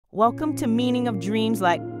Welcome to Meaning of Dreams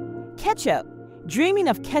like Ketchup. Dreaming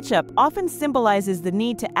of ketchup often symbolizes the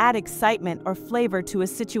need to add excitement or flavor to a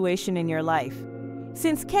situation in your life.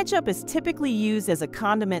 Since ketchup is typically used as a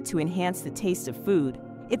condiment to enhance the taste of food,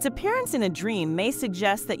 its appearance in a dream may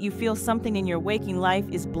suggest that you feel something in your waking life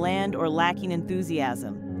is bland or lacking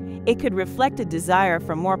enthusiasm. It could reflect a desire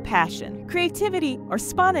for more passion, creativity, or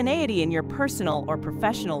spontaneity in your personal or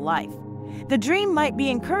professional life. The dream might be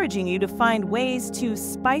encouraging you to find ways to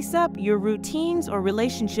spice up your routines or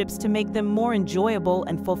relationships to make them more enjoyable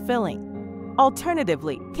and fulfilling.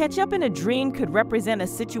 Alternatively, ketchup in a dream could represent a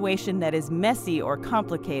situation that is messy or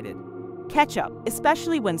complicated. Ketchup,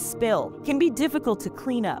 especially when spilled, can be difficult to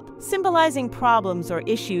clean up, symbolizing problems or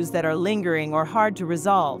issues that are lingering or hard to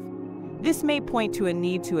resolve. This may point to a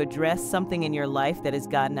need to address something in your life that has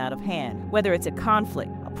gotten out of hand, whether it's a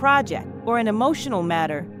conflict, a project, or an emotional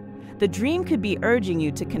matter. The dream could be urging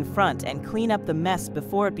you to confront and clean up the mess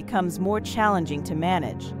before it becomes more challenging to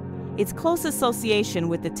manage. Its close association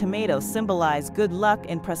with the tomato symbolizes good luck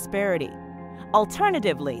and prosperity.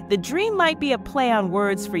 Alternatively, the dream might be a play on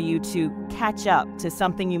words for you to catch up to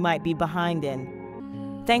something you might be behind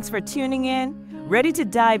in. Thanks for tuning in. Ready to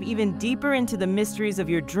dive even deeper into the mysteries of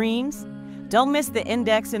your dreams? Don't miss the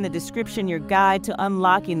index in the description, your guide to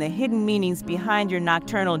unlocking the hidden meanings behind your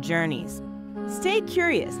nocturnal journeys. Stay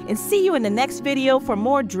curious and see you in the next video for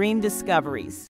more dream discoveries.